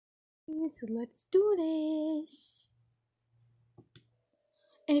So let's do this.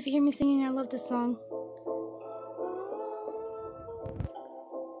 And if you hear me singing, I love this song.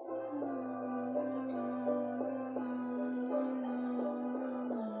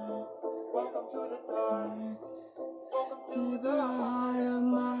 Welcome to the dark. Welcome to the heart of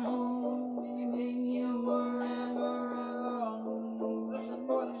my home. You think you forever alone. Listen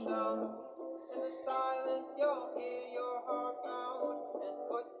for the sound. In the silence, you'll hear your heart pound and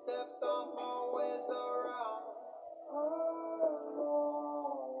footsteps on hallways around. I'm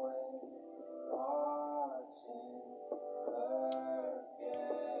always watching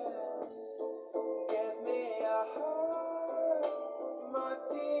again. Give me a heart. My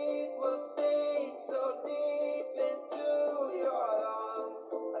teeth will sink so deep into your lungs.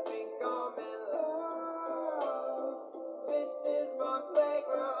 I think I'm in love. This is my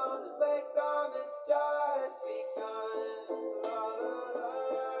playground. The playtime is just begun. La la la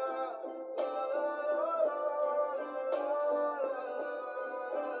la la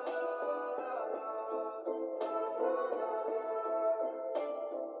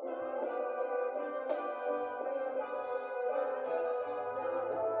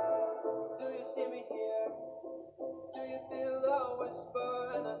Do you see me here? Do you feel a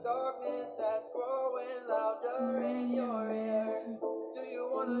whisper in the darkness that's growing louder in your ear? Do you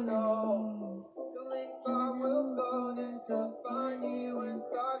wanna know the length I will go just to find you and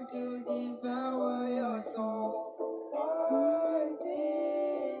start to devour your soul? Why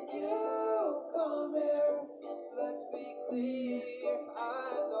did you come here? Let's be clear,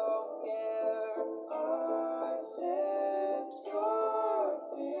 I don't care. I sense your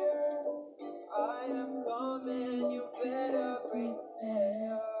fear. I am coming, you better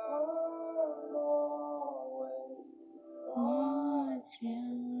prepare. I'm always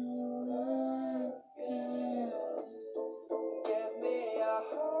watching again. Give me a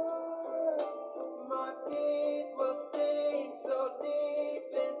heart. My teeth will sink so deep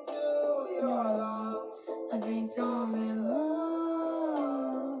into your lungs. I think I'm in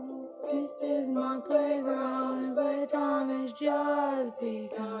love. This is my playground. Playtime has just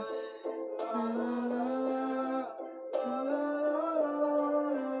begun. La la la la la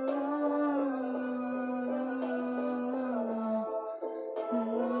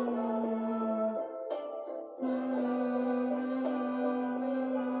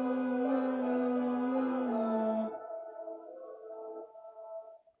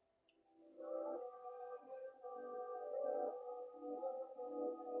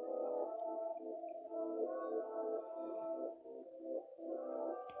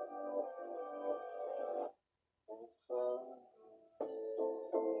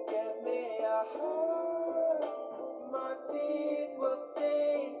Give me a heart. My teeth will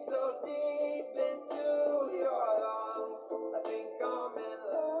sink so deep into your lungs. I think I'm in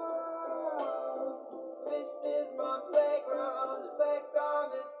love. This is my playground. The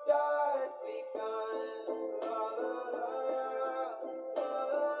playtime is just begun. La la la la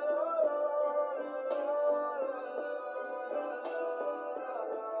la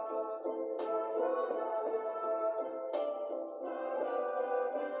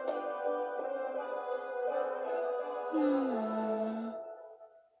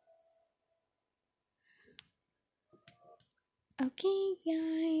Okay,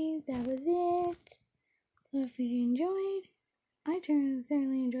 guys, that was it. So if you enjoyed, I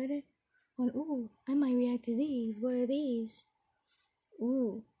certainly enjoyed it. Well, ooh, I might react to these. What are these?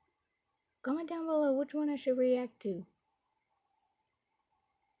 Ooh, comment down below which one I should react to.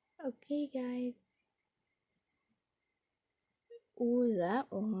 Okay, guys. Ooh, that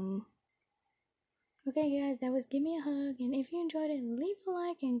one. Okay, guys, that was Give Me a Hug. And if you enjoyed it, leave a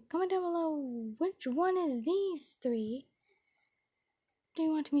like and comment down below which one is these three do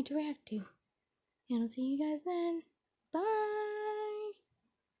you want me to react to. And I'll see you guys then.